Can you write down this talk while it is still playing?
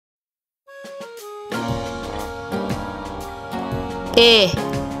A.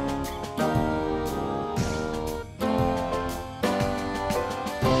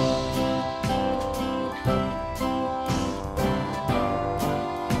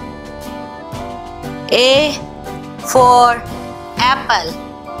 A for apple.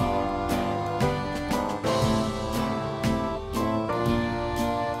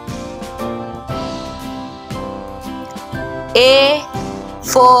 A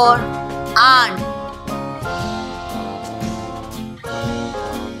for ant.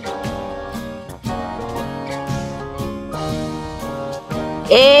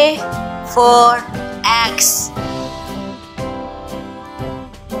 A for axe.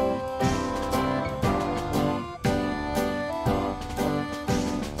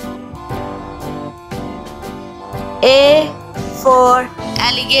 A for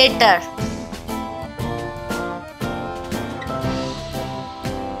alligator.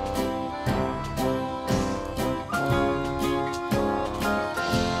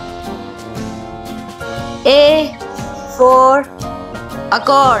 A for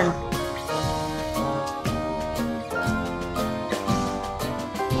acorn.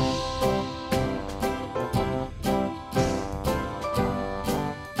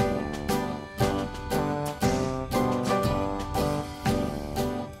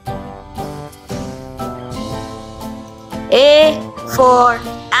 A for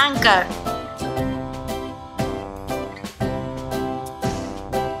anchor.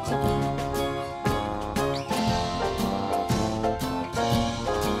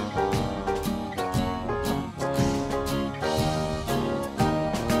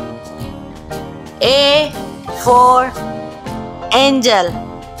 A for angel.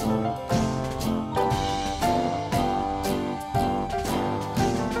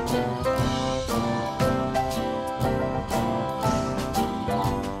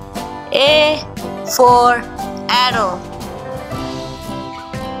 A for arrow.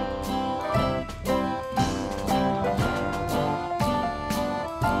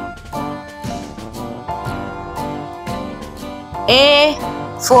 A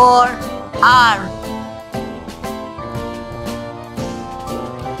for arm.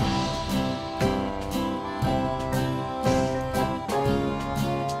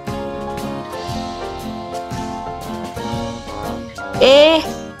 A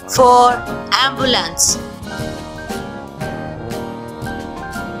for ambulance.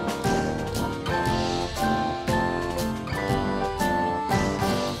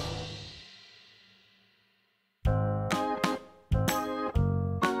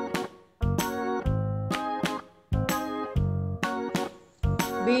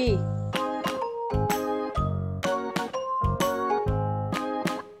 B.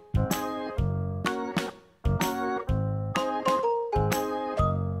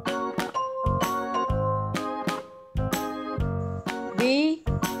 B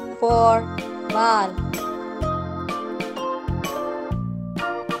for ball.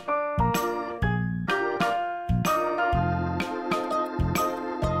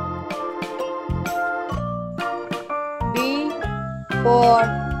 B for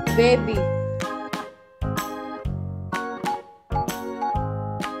baby.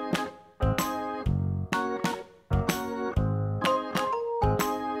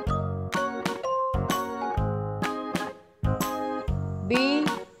 B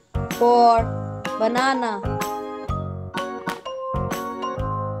for banana.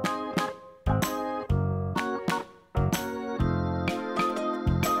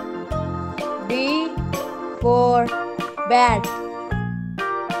 B for bat.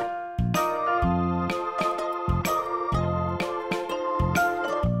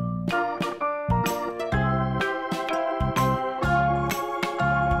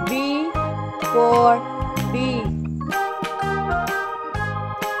 B for bee.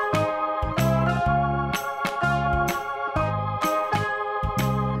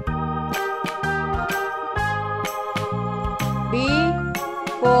 B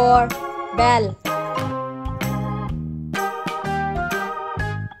for bell.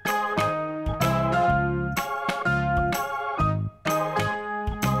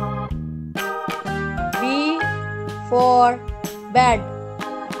 B for bed.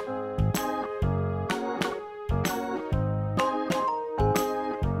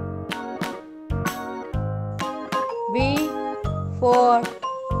 B for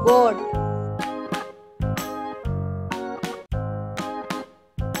goat.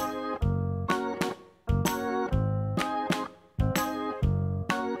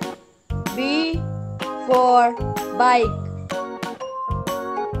 B for bike.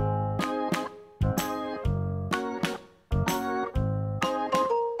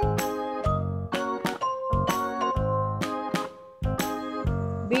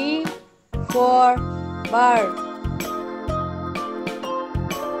 bird.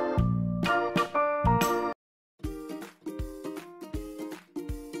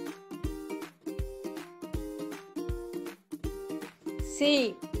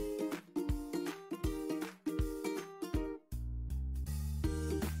 C.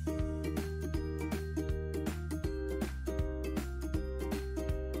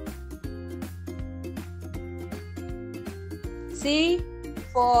 C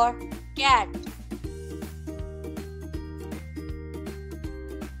for cat.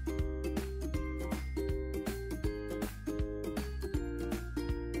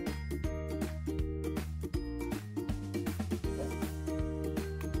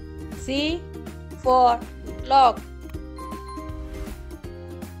 C for clock.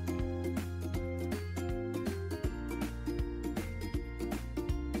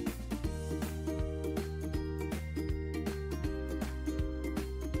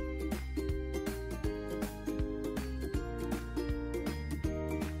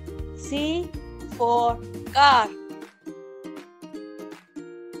 C for car.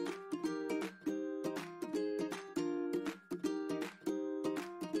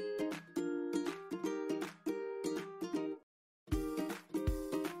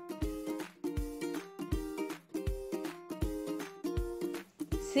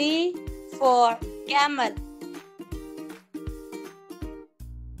 C for camel.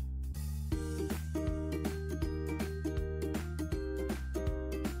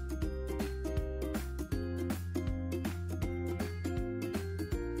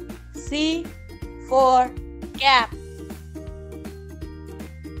 C for cap.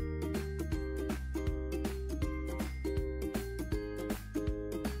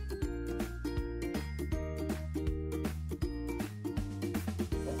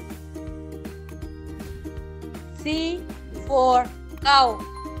 C for cow.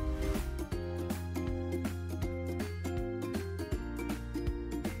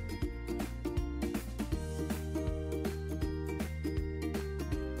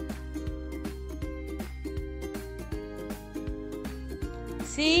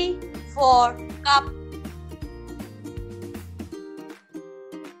 C for cup.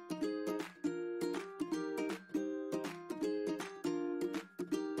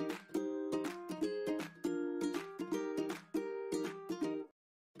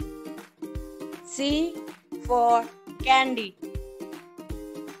 C for candy.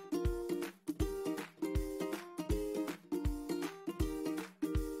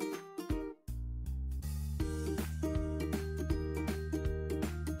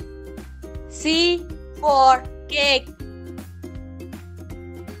 C for cake.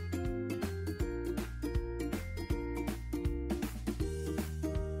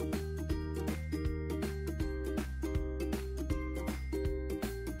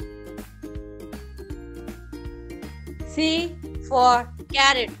 C for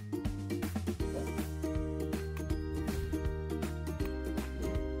carrot.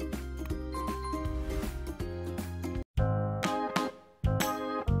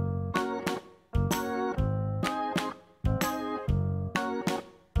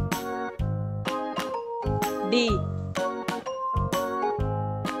 D.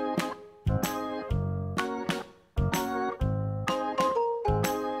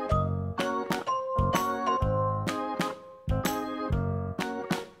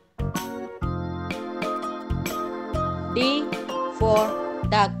 D for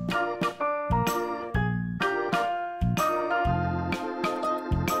duck.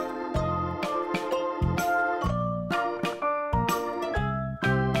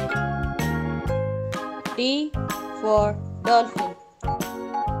 D for dolphin.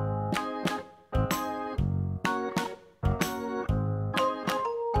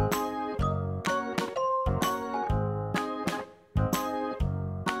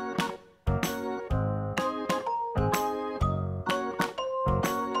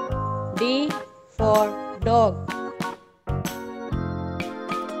 D for dog.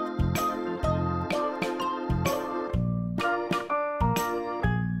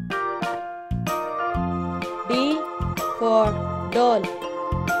 D for doll.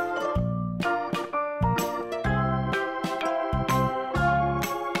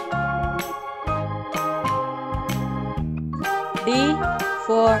 D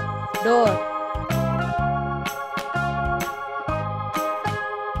for door.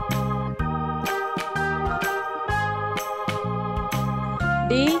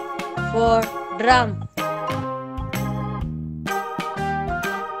 D for drum.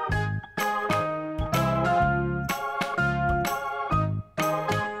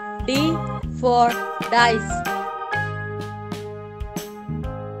 D for dice.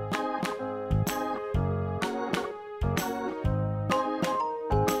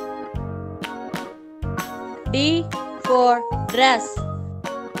 dress.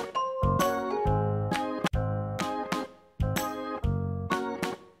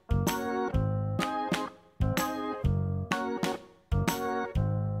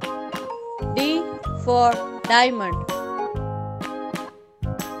 D for diamond.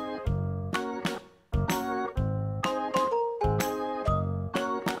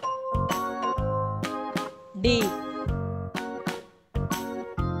 D.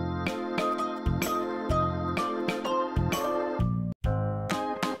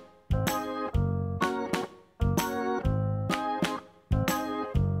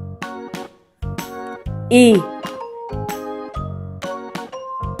 E.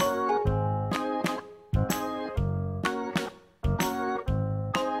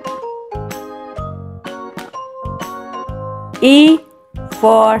 E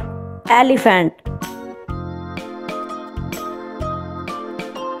for elephant.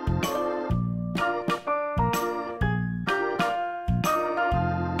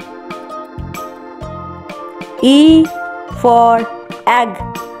 E for egg.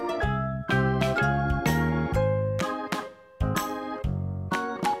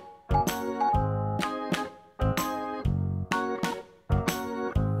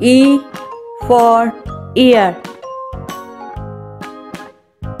 E for ear.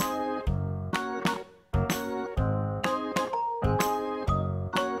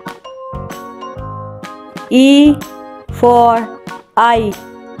 E for eye.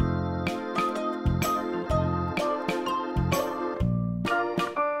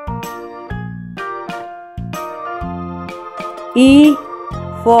 E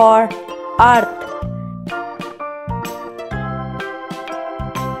for earth.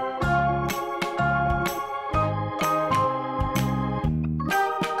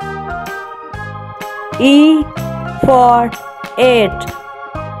 E for 8.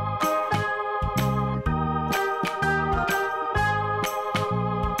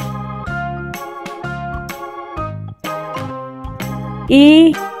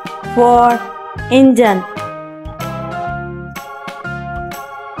 E for engine.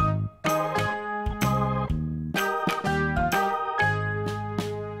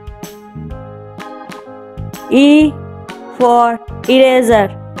 E for eraser.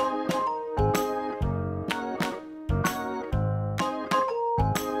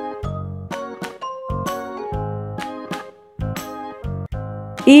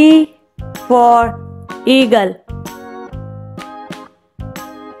 E for eagle.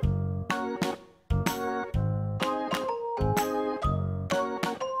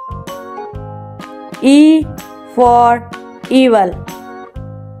 E for evil.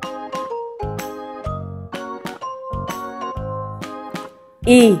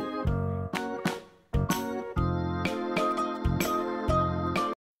 E.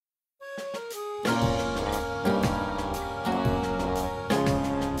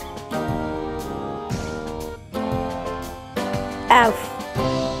 F.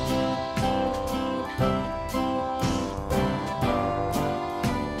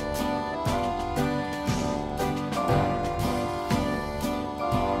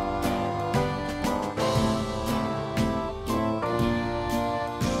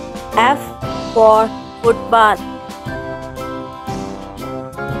 F for football.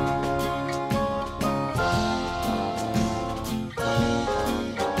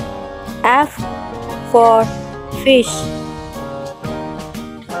 F for fish.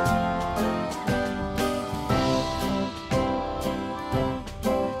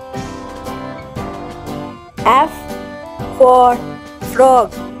 F for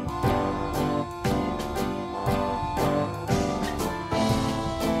frog.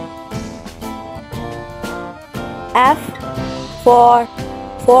 F for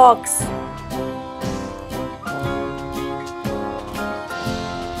fox.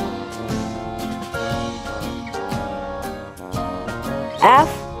 F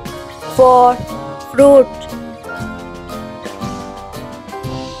for fruit.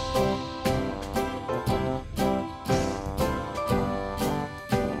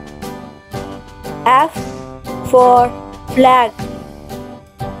 F for flag.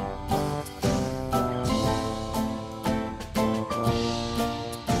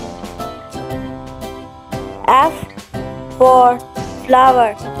 F for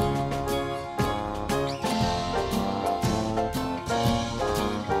flower.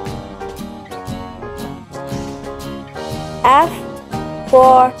 F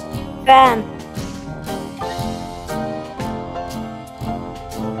for fan.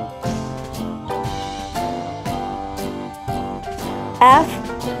 F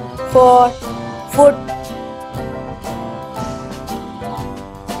for foot.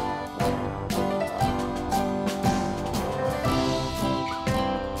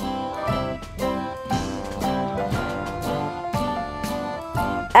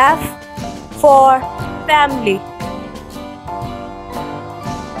 F for family.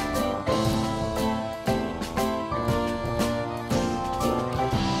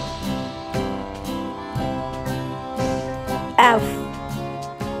 F.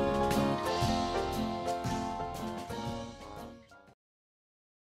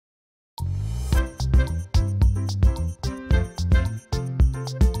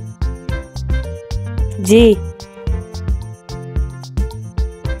 G.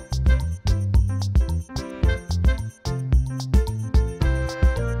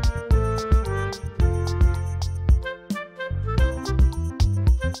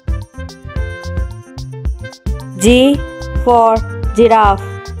 G for giraffe.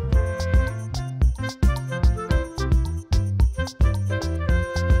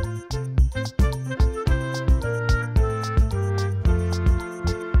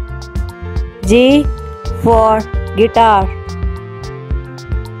 G for guitar.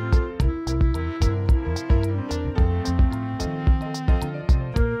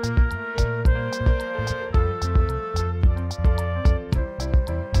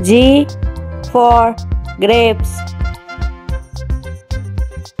 G for grapes.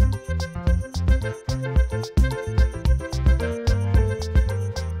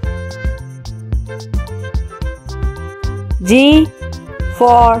 G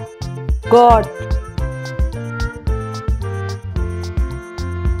for goat.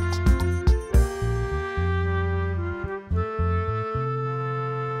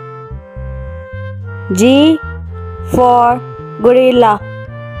 G for gorilla.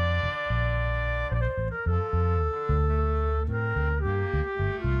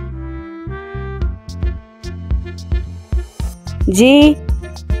 G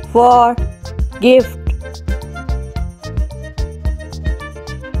for gift.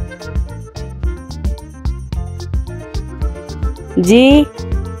 G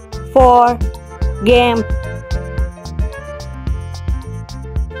for game.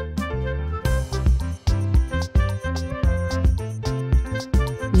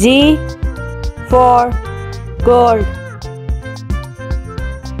 G for gold.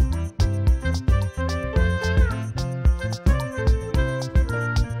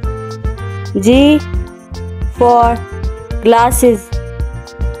 G for glasses.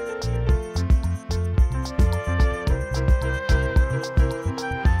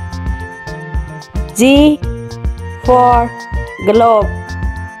 G for globe.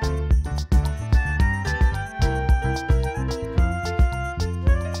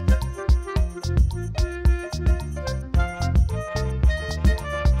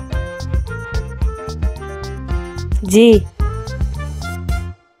 G.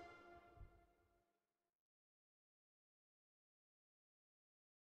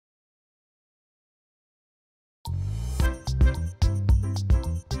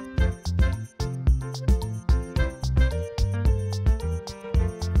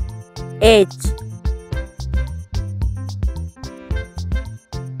 H.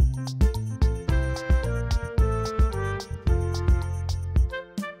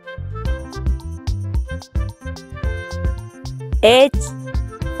 H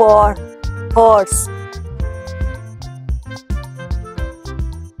for horse.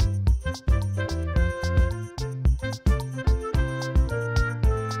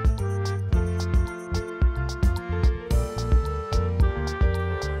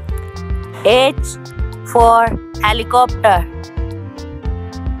 H for helicopter.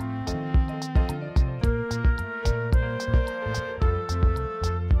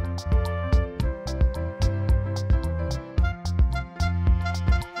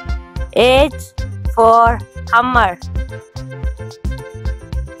 H for hammer.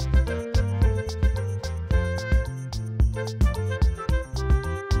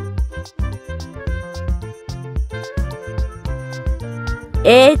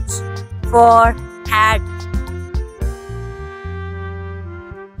 H for hat.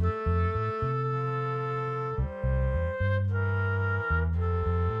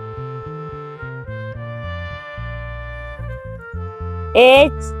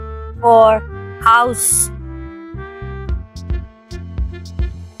 H for house.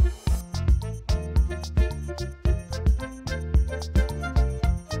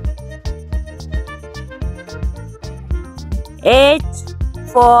 H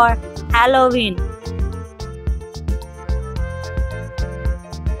for Halloween.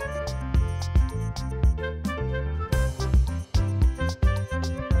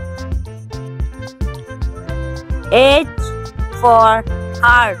 H for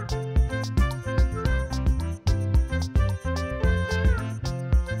heart.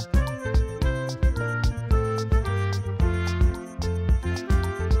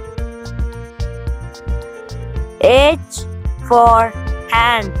 H for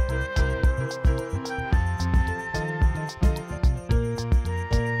hand.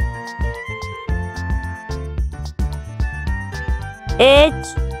 H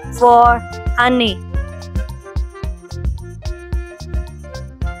for honey.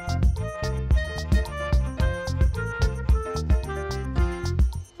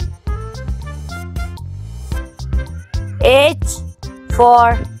 H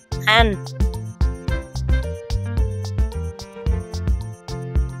for hen.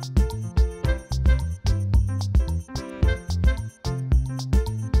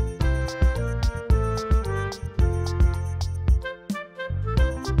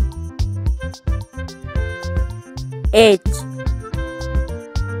 H.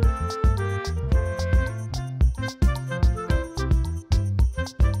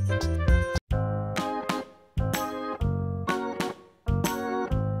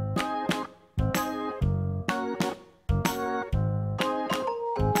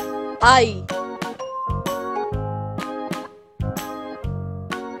 I.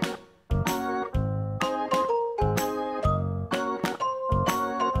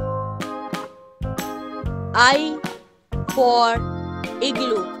 I for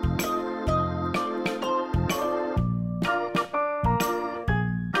igloo.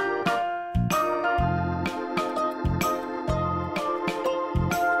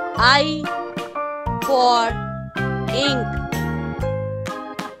 I for ink.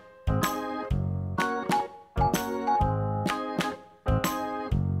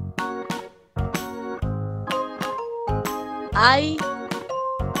 I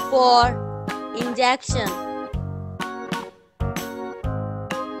for injection.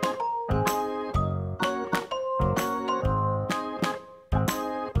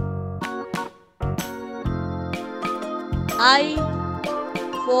 I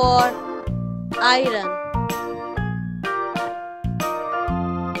for iron.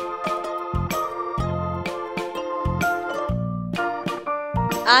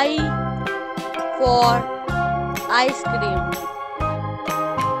 I for ice cream.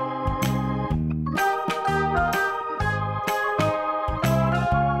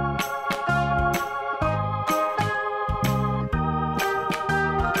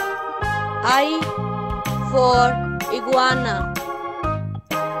 I for iguana.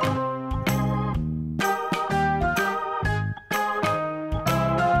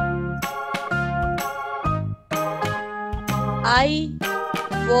 I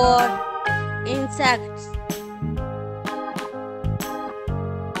for insects.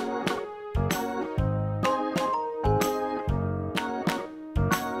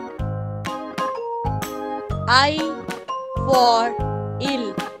 I for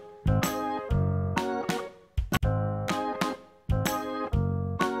eel.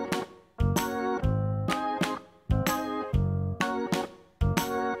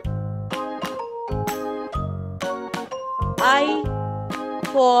 I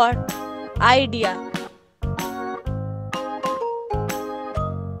for idea.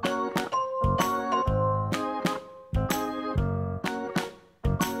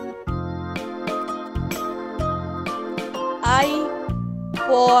 I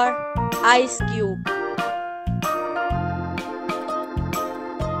for ice cube.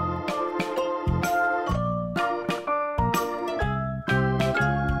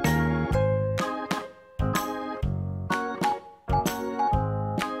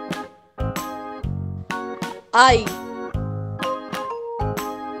 I.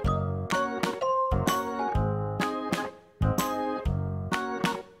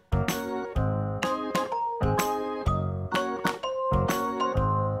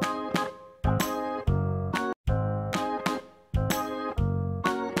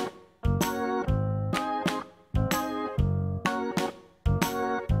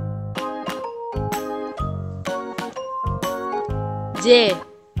 J.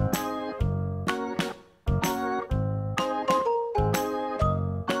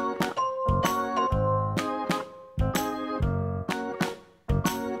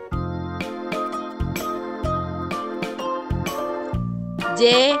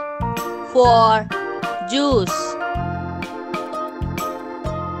 J for juice.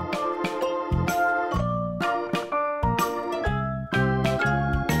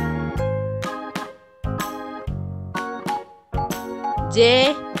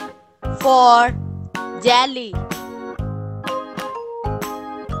 J for jelly.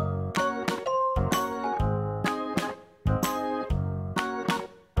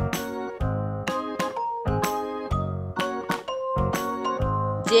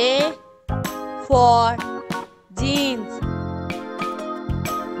 J for jeans.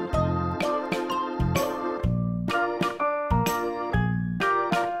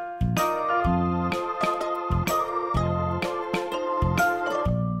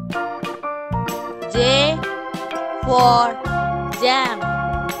 for jam.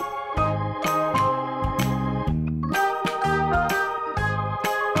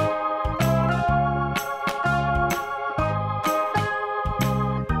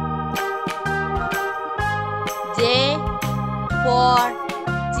 J for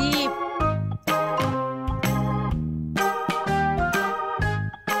jeep.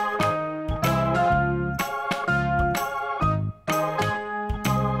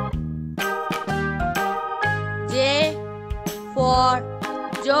 J for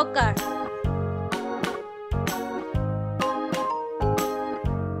joker.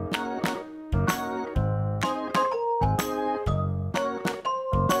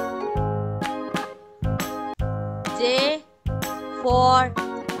 J for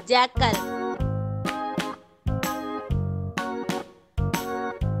jackal.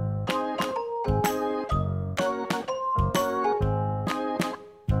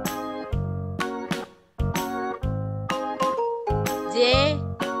 J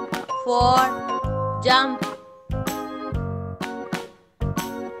for jump.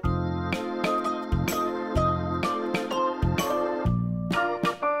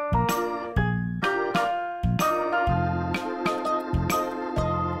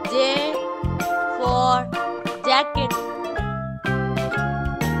 J for jacket.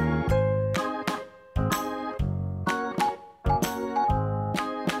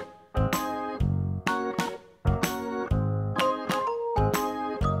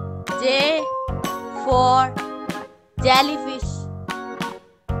 J for jellyfish.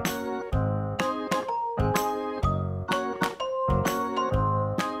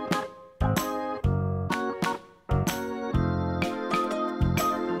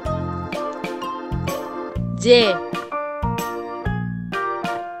 J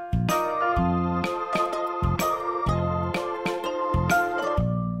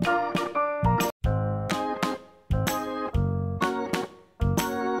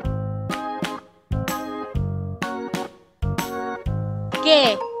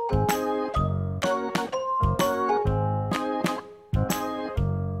K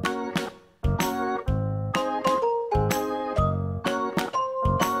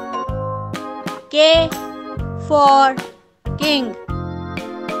K for king.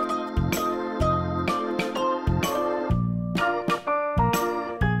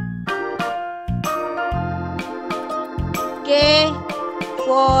 K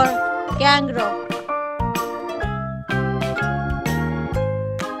for kangaroo.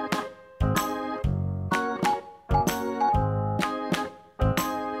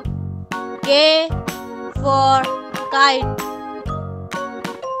 K for kite.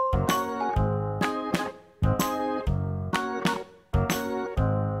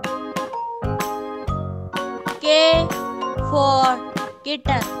 K for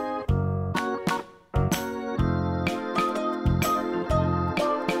kitten.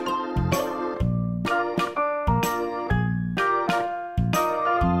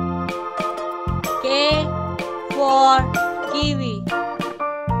 K for kiwi.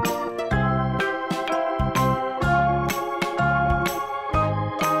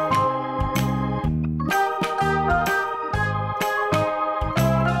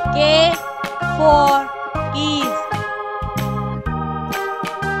 K for keys.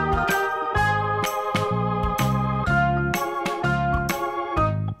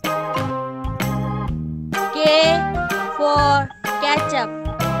 K for ketchup.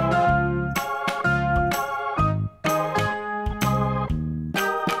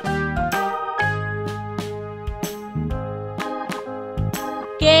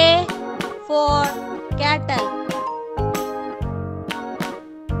 K for cattle.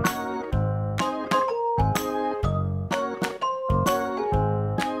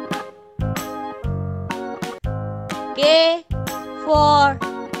 K for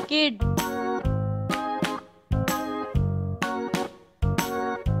kid.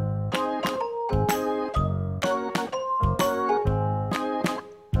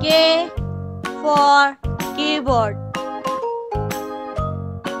 K for keyboard.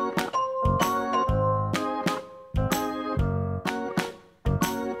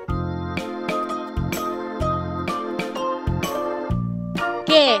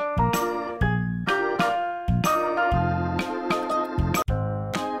 K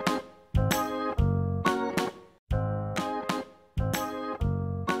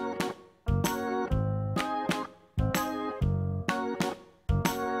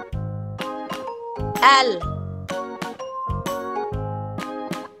L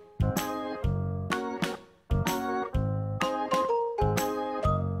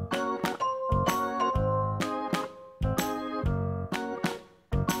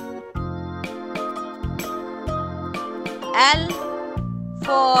L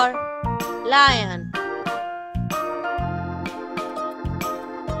for lion.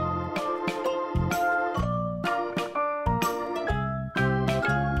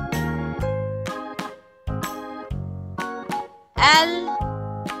 L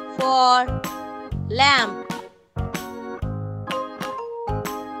for lamp.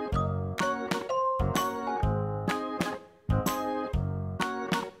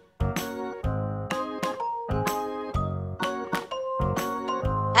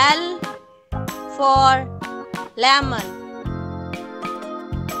 L for lemon.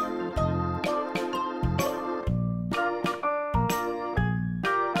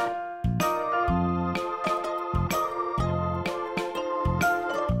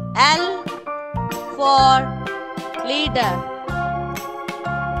 L for leader.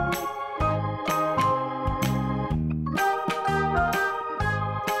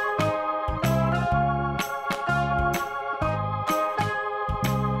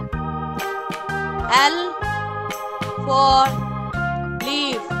 L for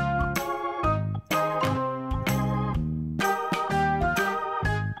leaf.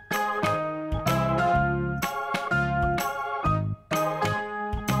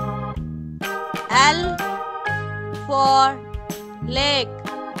 L for lake.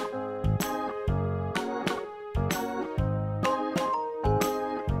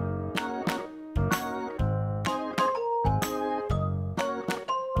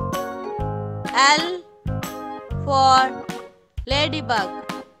 L for ladybug.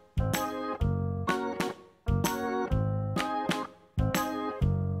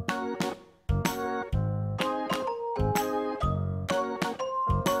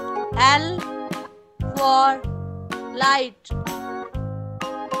 L for light.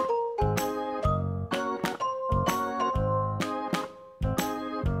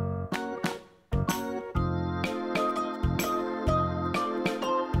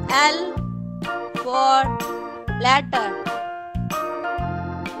 L for letter.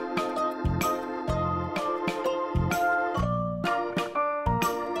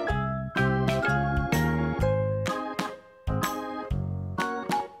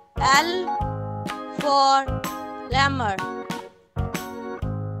 L for lemur.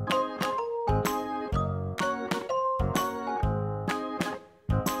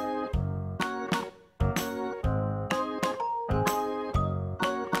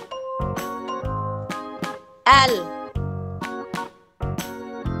 L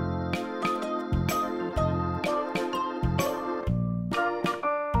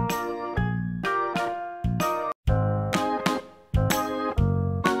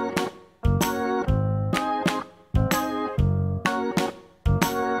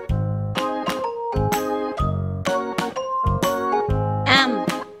M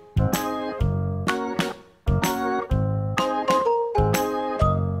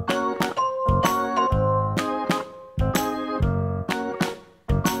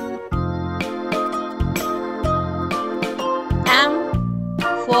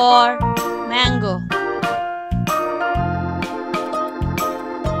for mango.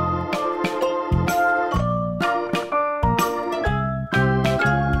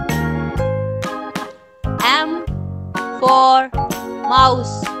 M for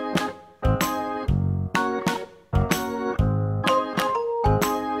mouse.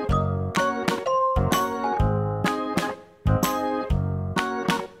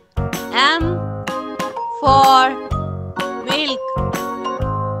 M for milk.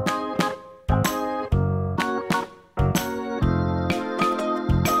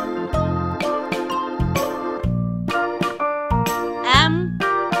 M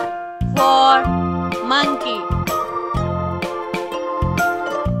for monkey.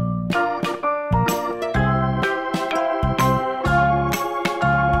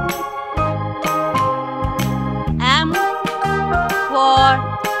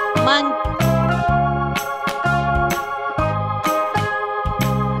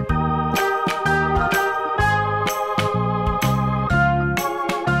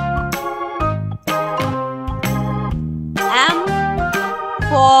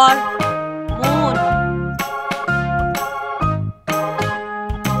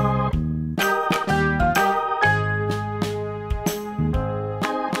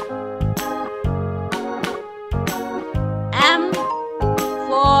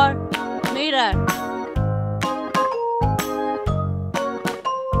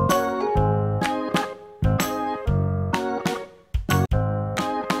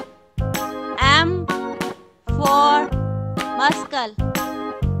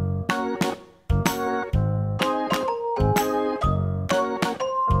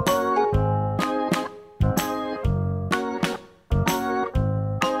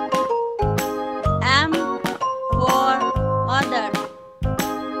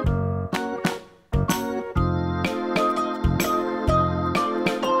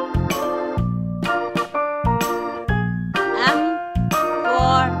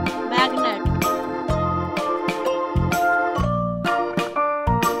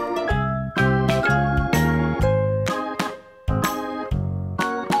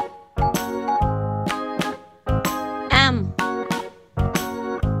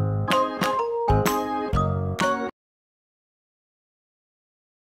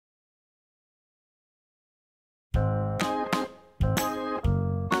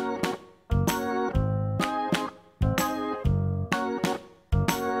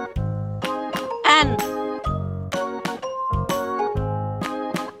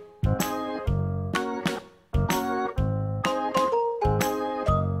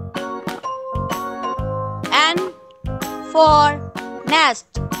 for nest.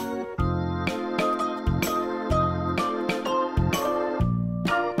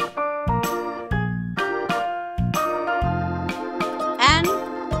 N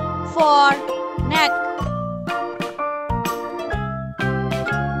for neck.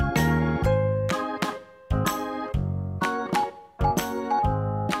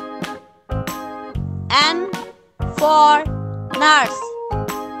 N for nurse.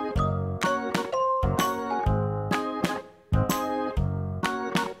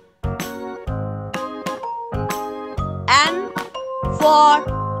 N for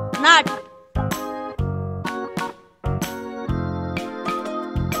nut.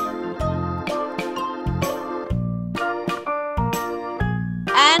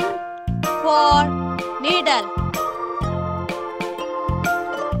 N for needle.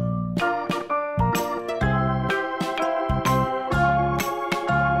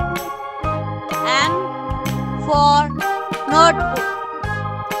 N for notebook.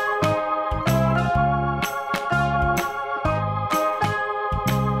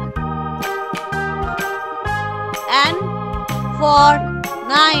 N for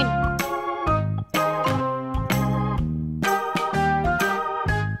 9.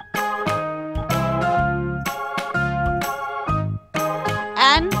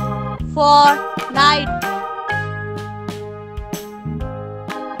 N for night.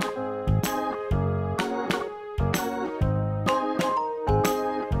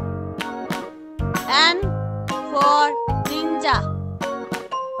 N for ninja.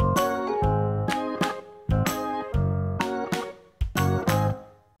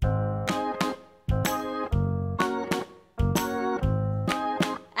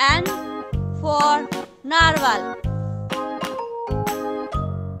 N for narwhal.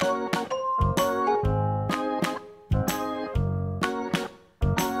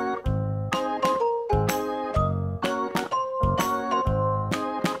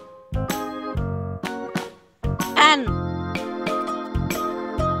 N.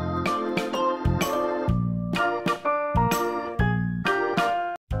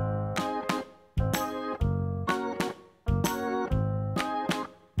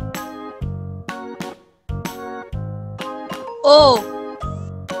 O.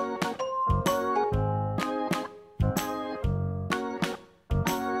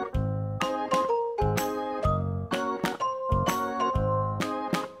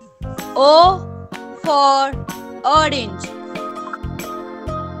 O for orange.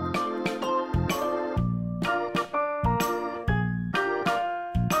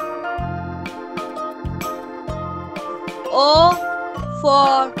 O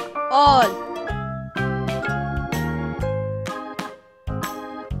for all.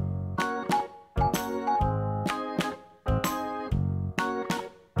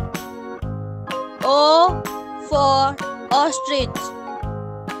 O for ostrich.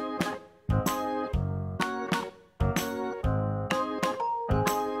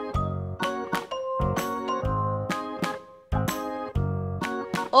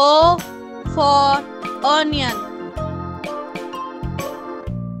 O for onion.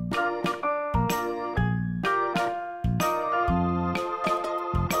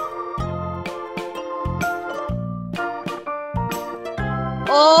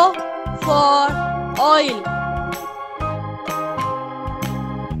 O for oil.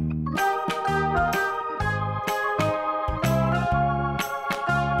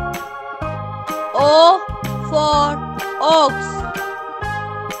 O for ox.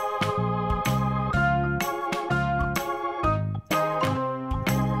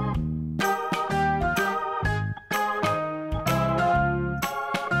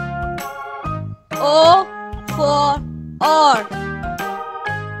 O for or.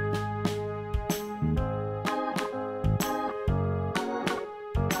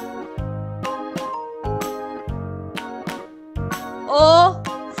 O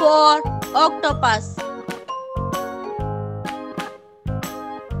for octopus.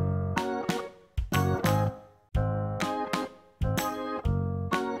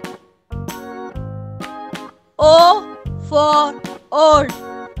 O for old.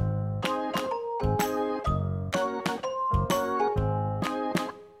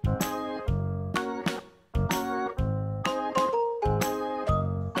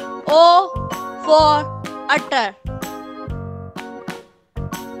 O for otter.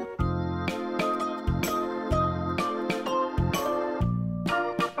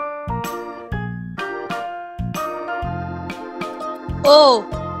 O.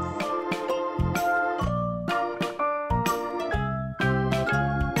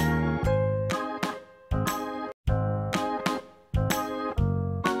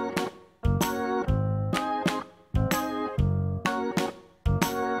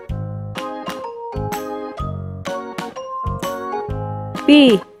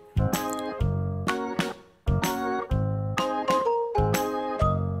 P.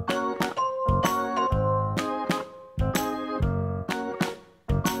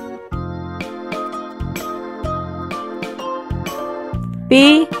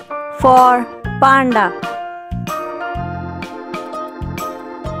 P for panda.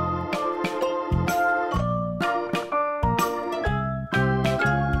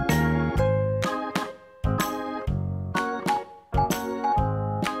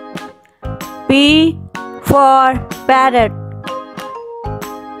 P for parrot.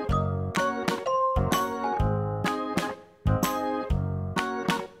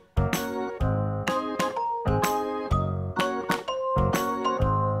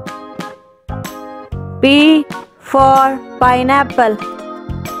 P for pineapple.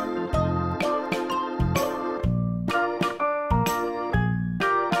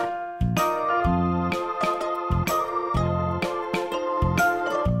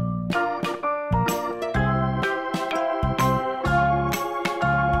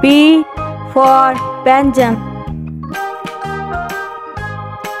 P for penguin.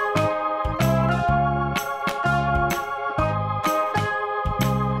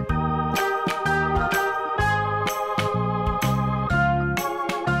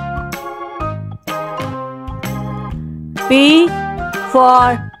 P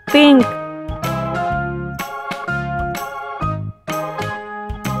for pink.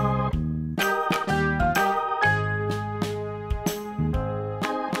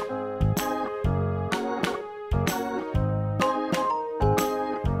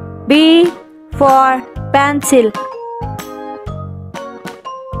 B for pencil.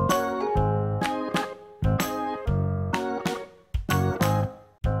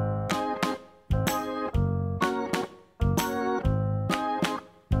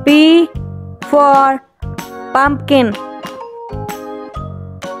 P for pumpkin.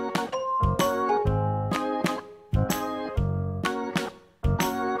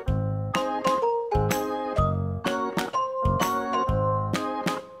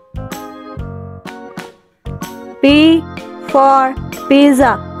 P for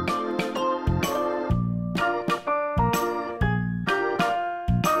pizza.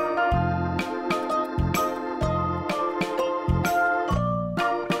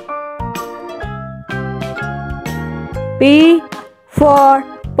 P for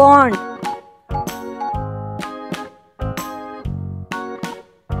pond.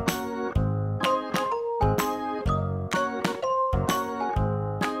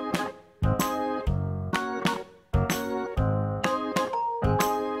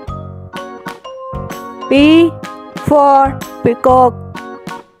 P for peacock.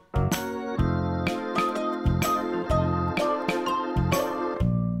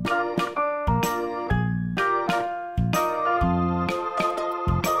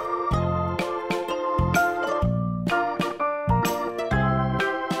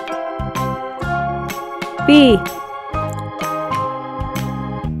 P.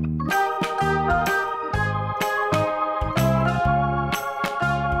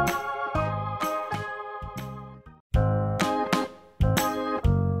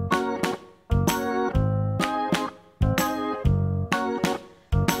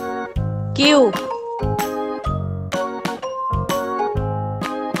 Q.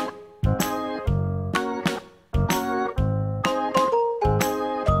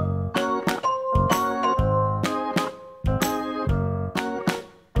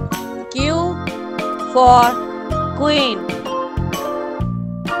 Q for queen.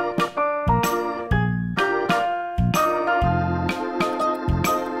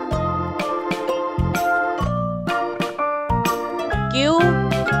 Q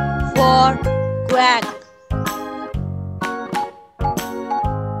for quack.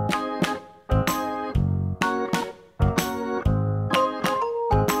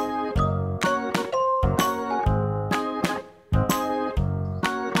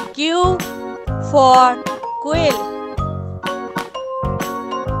 Q for quill.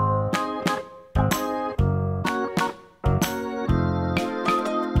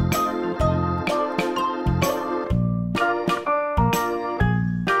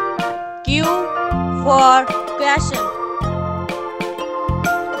 Q for question.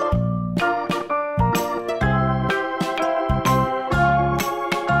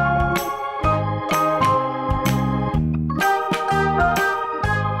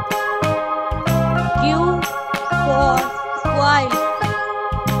 Q for while.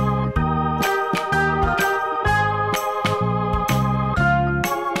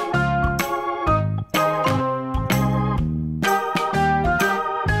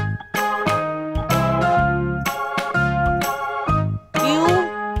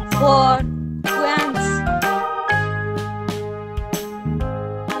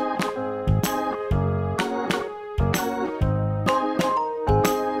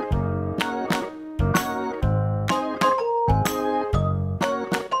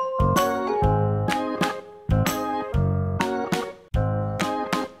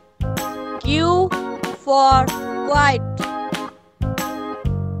 for quiet.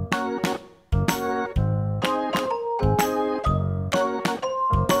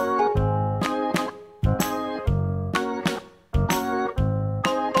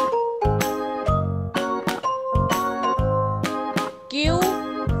 Q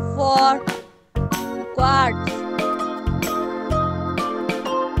for quartz.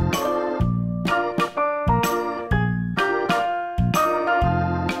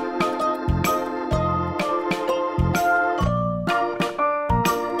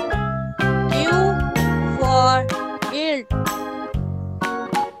 Q for guilt.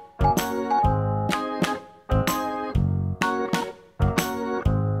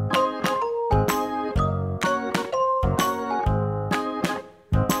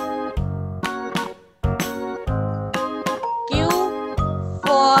 Q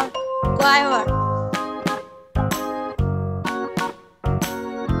for quiver.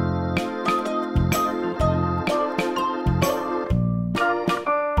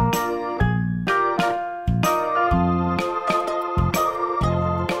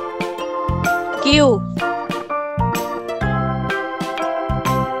 Q.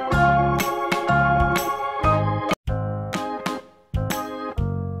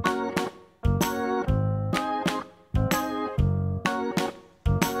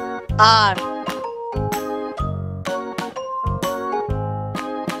 R.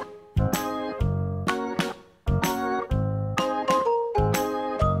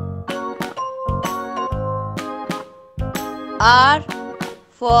 R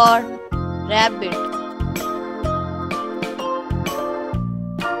for rabbit.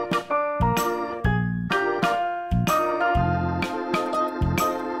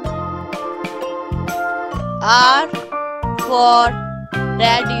 R for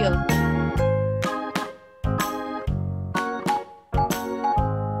radio.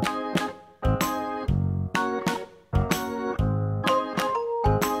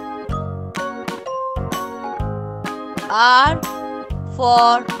 R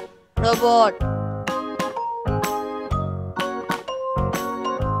for robot.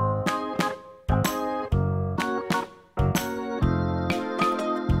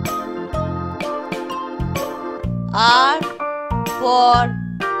 R for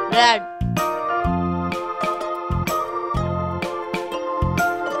red.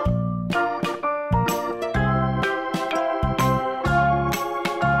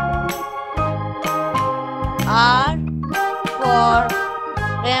 R for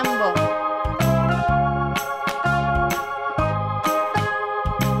rainbow.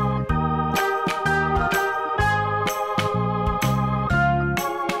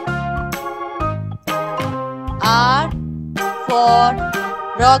 R for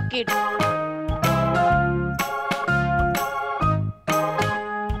rocket.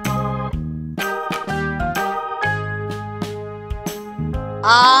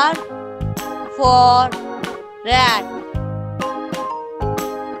 R for rat.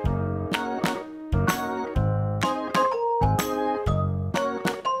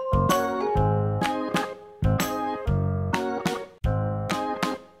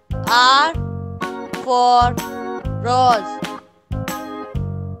 R for rose.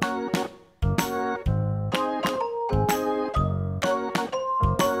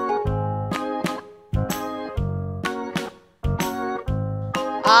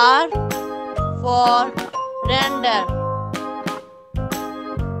 R for render.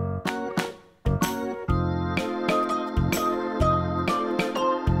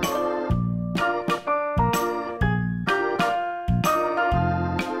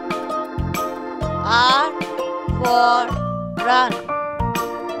 R for run.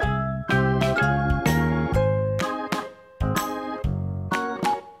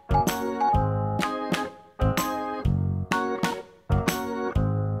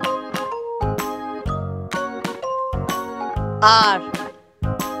 R.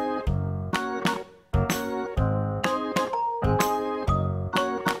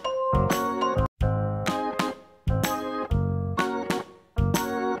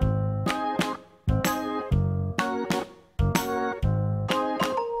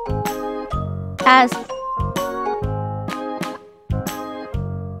 S.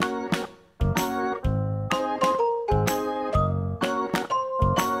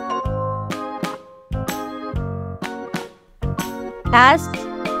 S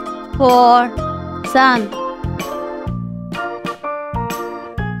for sun.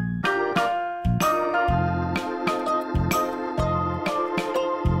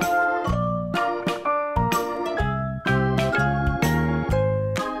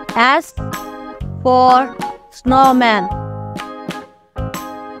 S for snowman.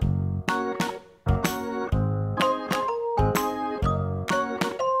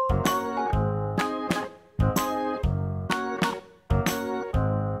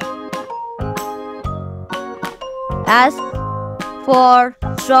 S for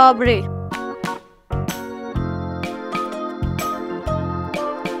strawberry.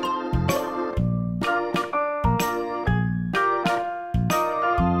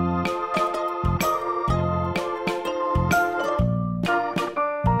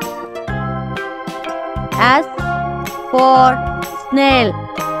 S for snail.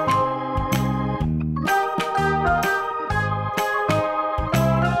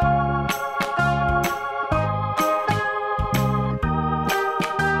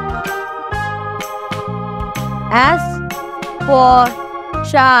 S for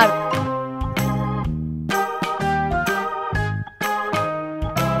shark.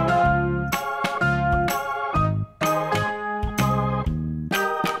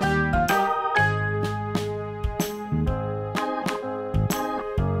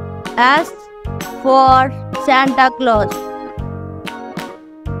 S for Santa Claus.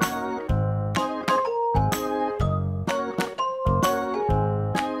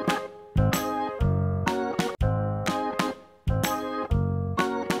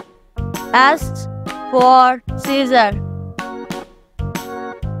 S for scissor.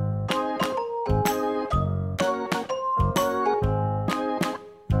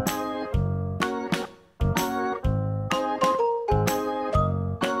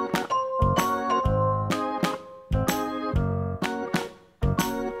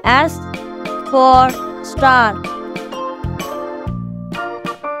 S for star.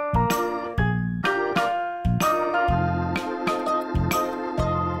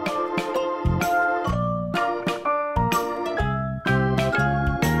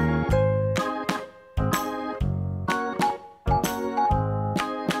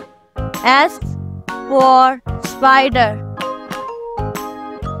 S for spider.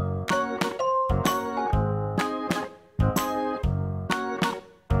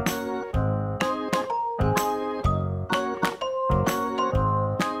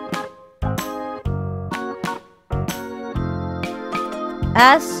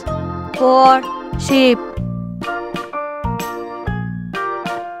 S for sheep.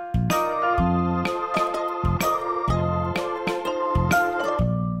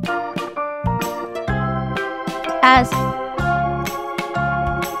 S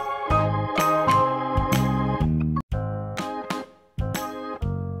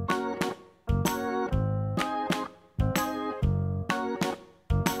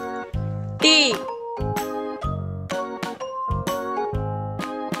T.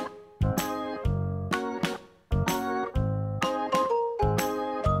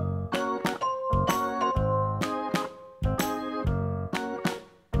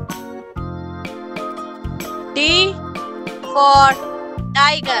 T for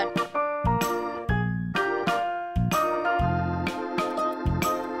tiger.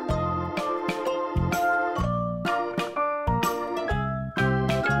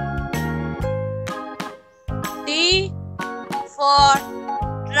 T for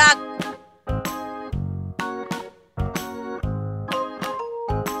truck.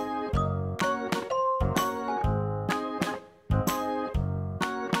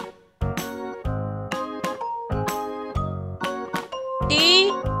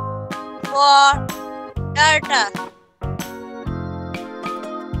 T for turtle.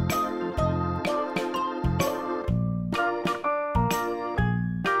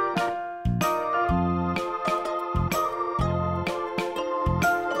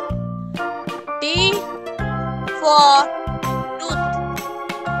 T for tooth.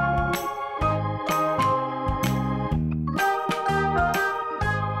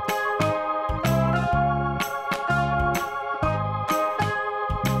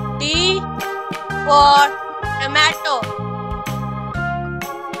 T for tomato.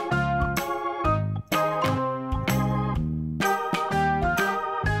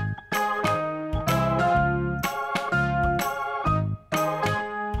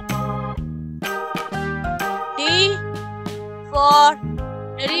 T for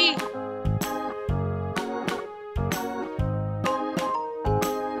tree.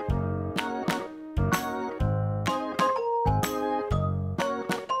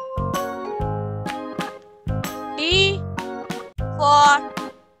 T for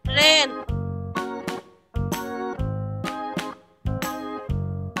rain.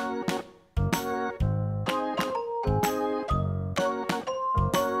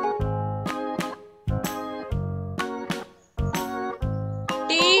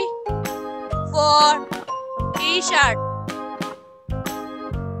 T for t-shirt.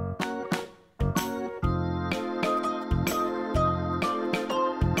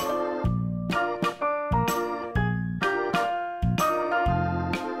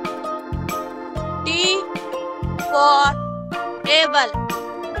 T for Table.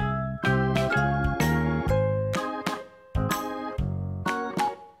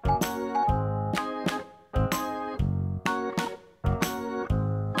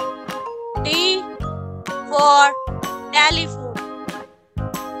 T for telephone.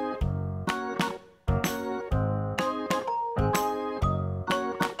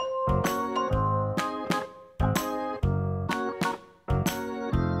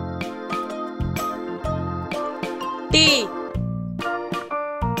 T.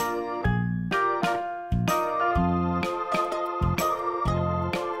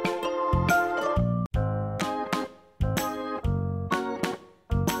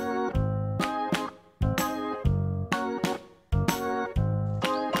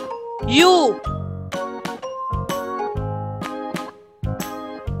 U.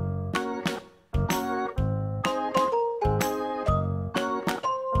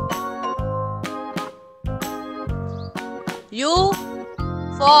 U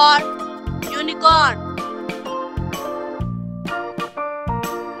for unicorn.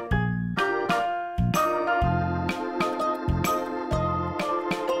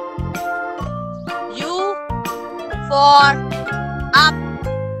 U for up.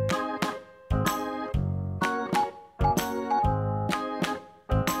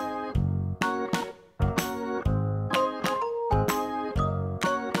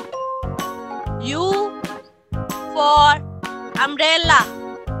 U for umbrella.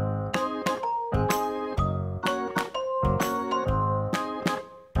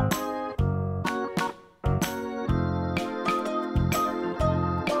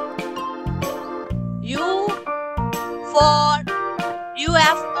 U for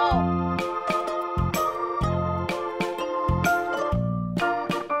UFO.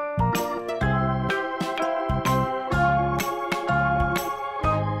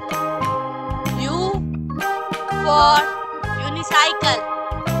 U for unicycle.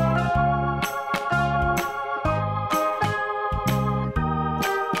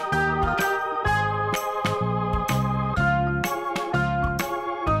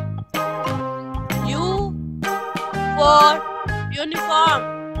 U for uniform.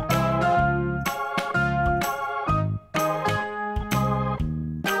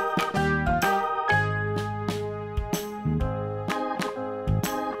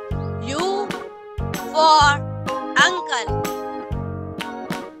 U for uncle.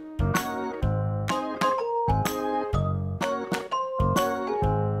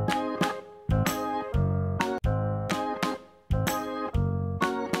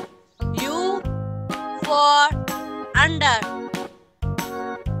 U for under.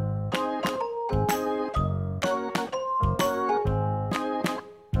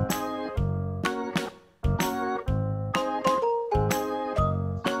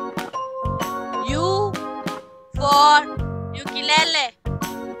 U for ukulele.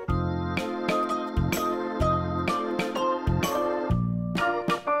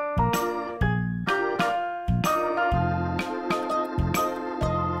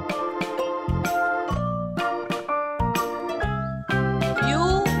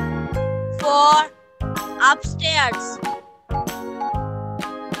 U for upstairs.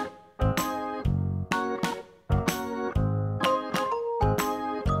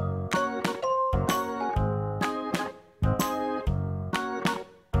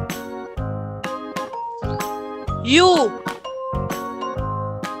 U.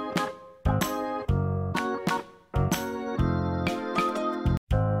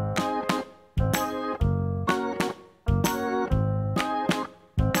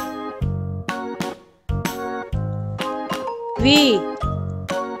 V.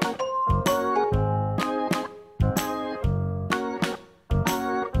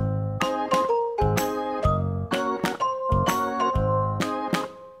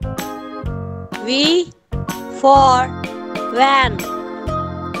 V for van.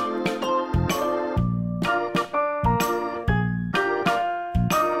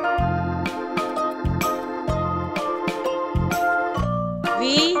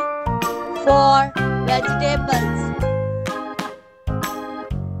 V for vegetables.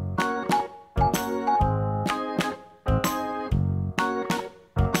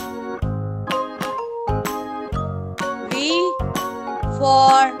 V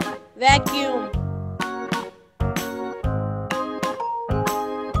for vacuum.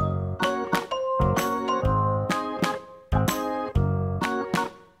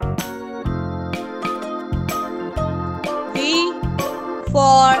 V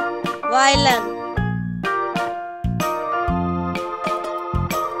for violin.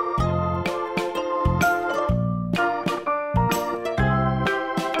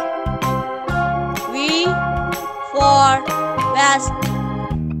 V for vase.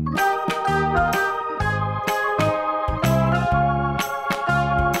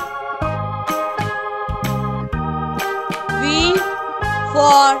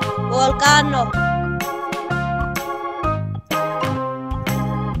 volcano.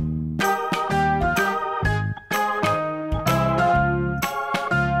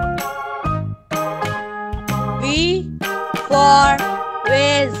 V for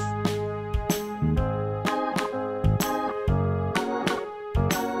vase.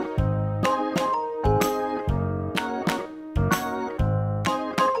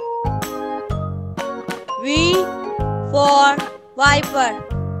 V for viper.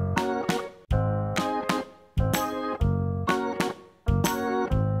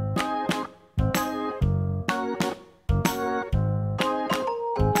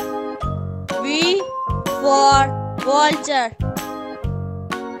 V for vulture.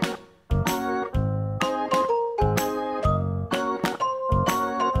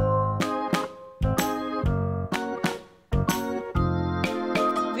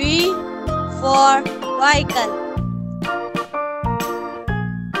 V for vehicle.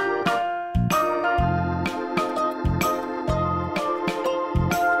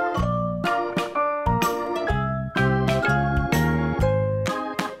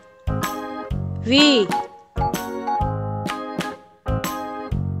 V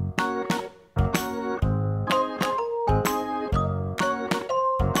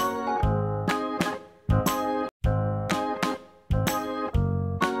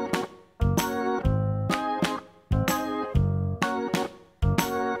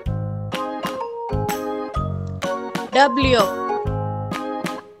W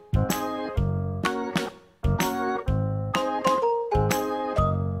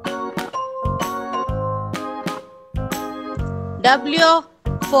W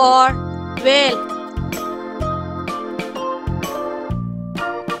for whale.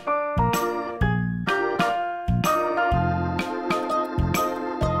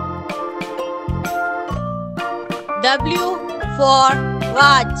 W for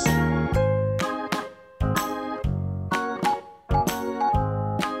watch.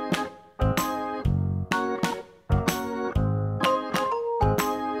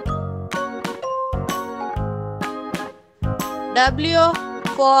 W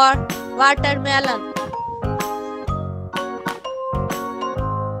for watermelon.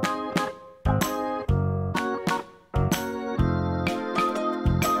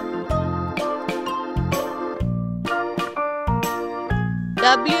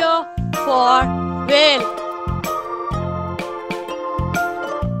 W for whale.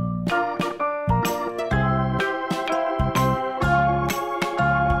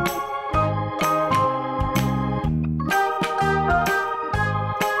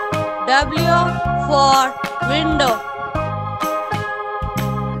 W for window.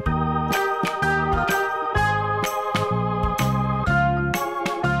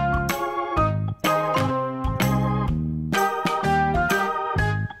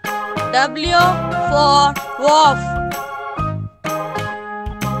 W for wolf.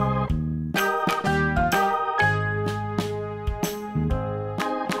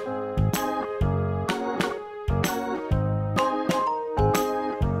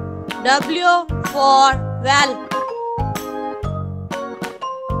 W for well.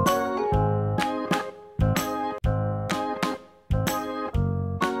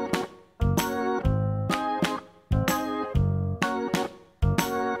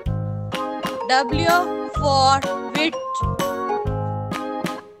 W for wit.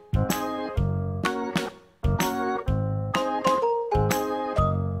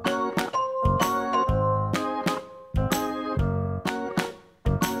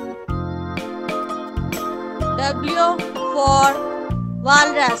 W for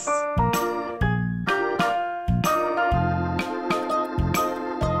walrus.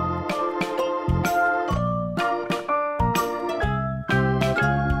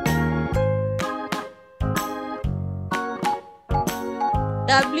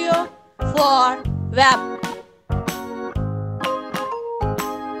 W for web.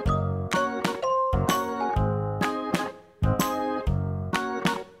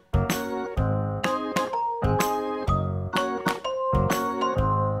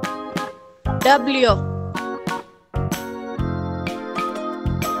 W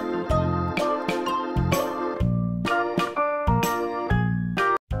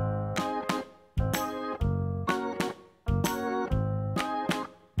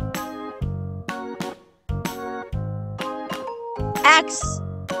X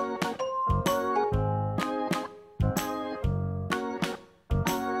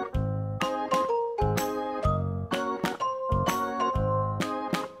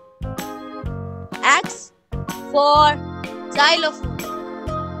X for xylophone.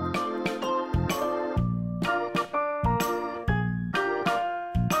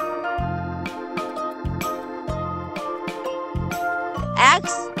 X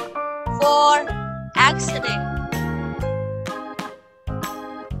for X-ray.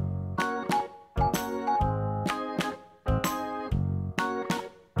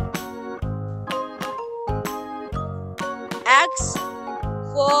 X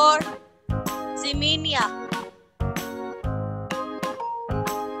for Ximenia.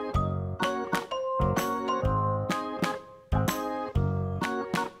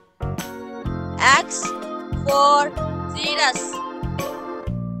 X for Xerus.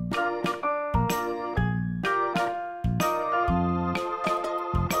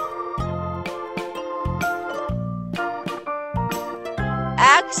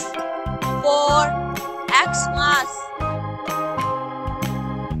 X for Xmas.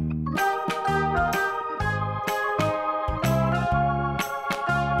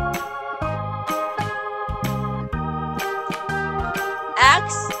 X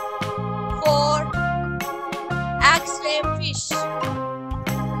for X-ray fish.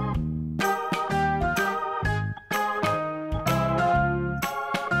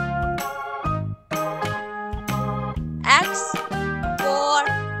 X for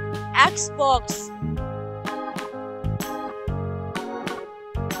Xbox.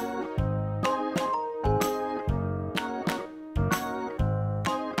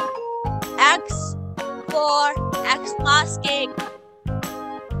 X for Xmas cake.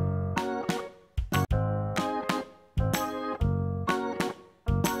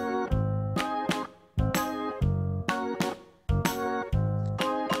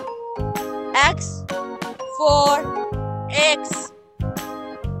 X for eggs.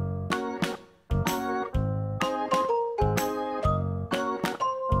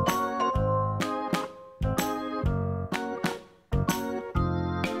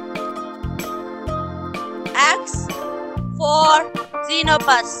 X for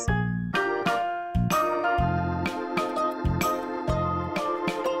Xenopus.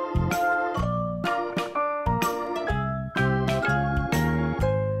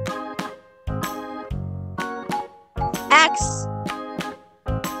 X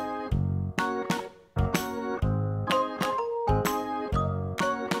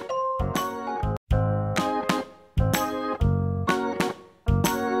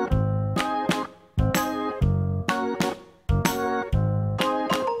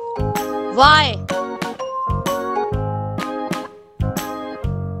Y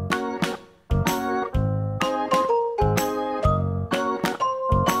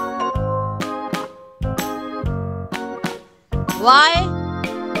Y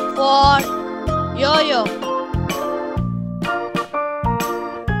for yo-yo.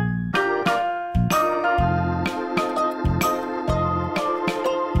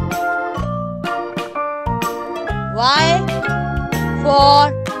 Y for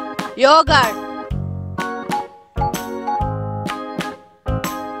yogurt.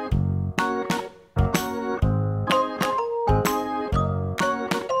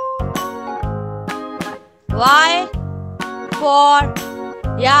 Y for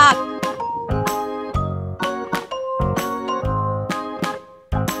yak.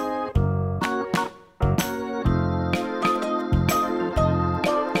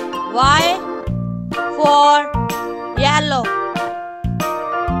 Y for yellow.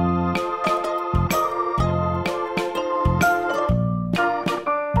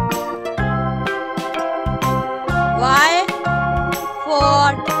 Y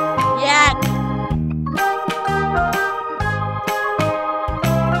for yak.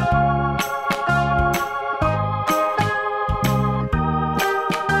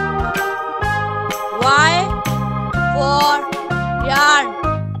 Y for yarn.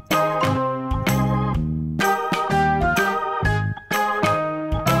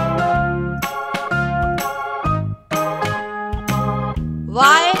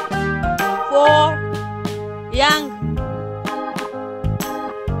 Y for young.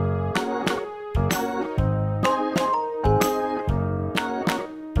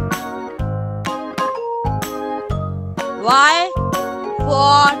 Y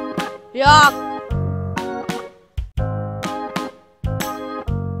for York.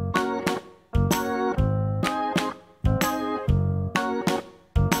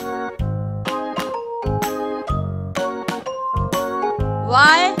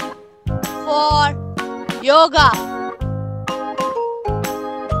 Y for yoga.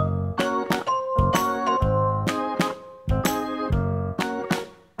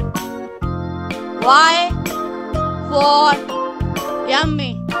 Y for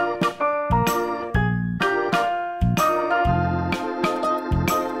yummy.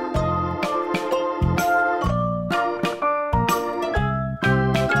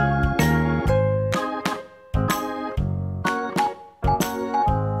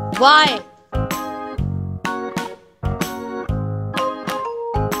 Y.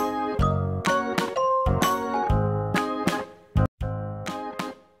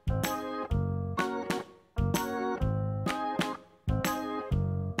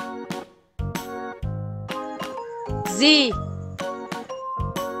 Z.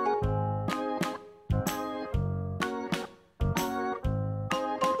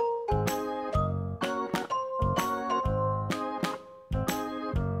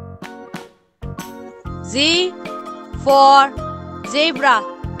 Z for zebra.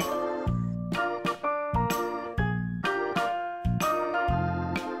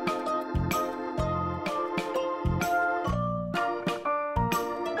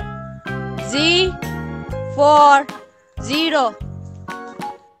 Z for zero.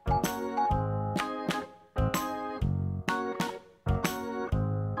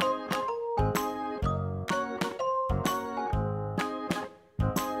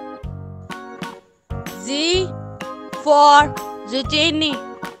 Z for zucchini.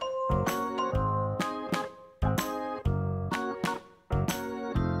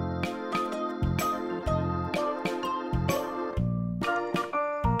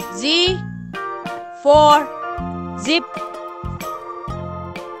 Z for zip.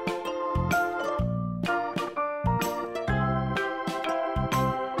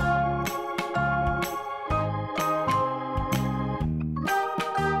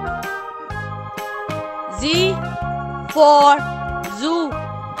 Z for zoo.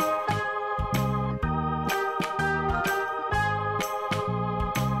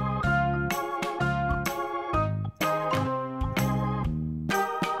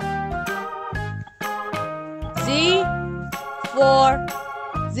 Z for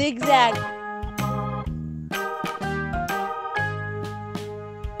zigzag.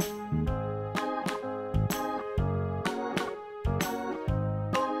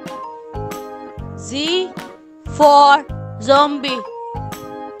 Z for zombie.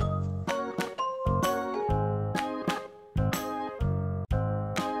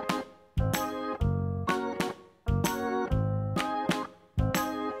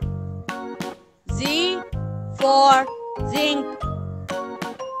 Z for zinc.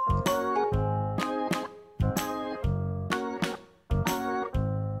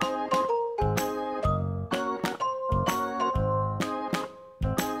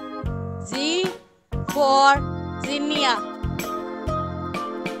 Z for zinnia.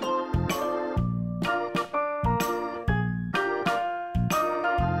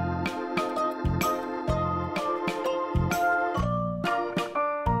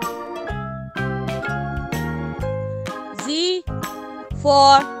 Z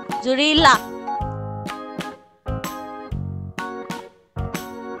for Zurilla.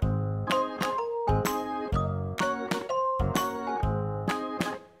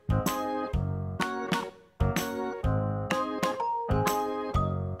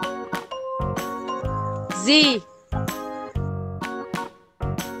 Z